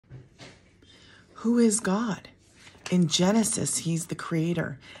Who is God? In Genesis, he's the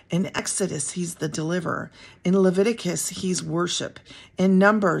creator. In Exodus, he's the deliverer. In Leviticus, he's worship. In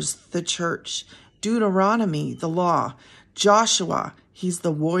Numbers, the church. Deuteronomy, the law. Joshua, he's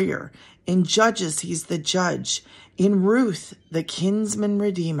the warrior. In Judges, he's the judge. In Ruth, the kinsman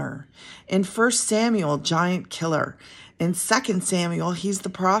redeemer. In 1 Samuel, giant killer. In 2 Samuel, he's the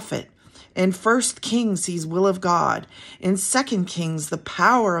prophet. In 1 Kings, he's will of God. In 2 Kings, the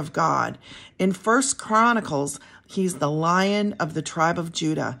power of God. In 1 Chronicles, he's the Lion of the tribe of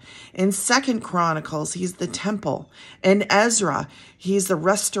Judah. In 2 Chronicles, he's the temple. In Ezra, he's the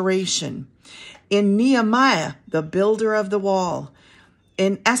restoration. In Nehemiah, the builder of the wall.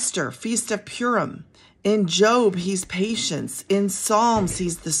 In Esther, feast of Purim. In Job, he's patience. In Psalms,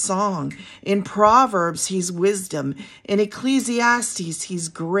 he's the song. In Proverbs, he's wisdom. In Ecclesiastes, he's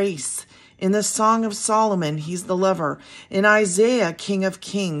grace. In the Song of Solomon, he's the lover. In Isaiah, King of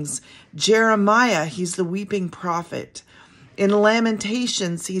Kings. Jeremiah, he's the weeping prophet. In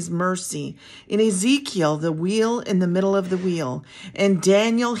Lamentations, he's mercy. In Ezekiel, the wheel in the middle of the wheel. In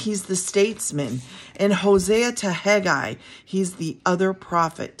Daniel, he's the statesman. In Hosea to Haggai, he's the other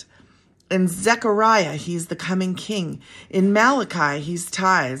prophet. In Zechariah, he's the coming king. In Malachi, he's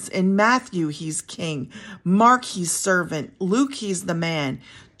tithes. In Matthew, he's king. Mark, he's servant. Luke, he's the man.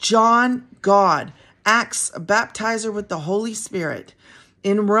 John, God. Acts, a baptizer with the Holy Spirit.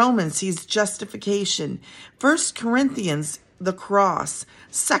 In Romans, he's justification. 1 Corinthians, the cross.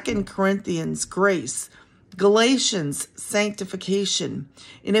 2 Corinthians, grace. Galatians, sanctification.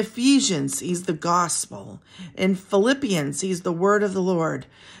 In Ephesians, he's the gospel. In Philippians, he's the word of the Lord.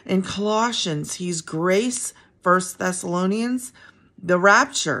 In Colossians, he's grace. 1 Thessalonians, the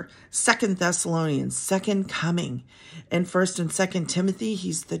rapture. 2 Thessalonians, second coming. In 1 and 2 Timothy,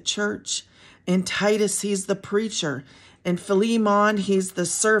 he's the church. In Titus, he's the preacher. In Philemon, he's the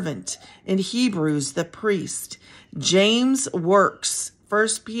servant. In Hebrews, the priest. James, works. 1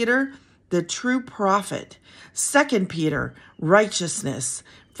 Peter, the true prophet. 2 Peter, righteousness.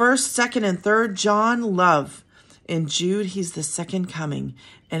 1st, 2nd, and 3rd John, love. In Jude, he's the second coming.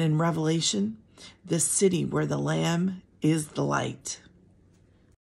 And in Revelation, the city where the Lamb is the light.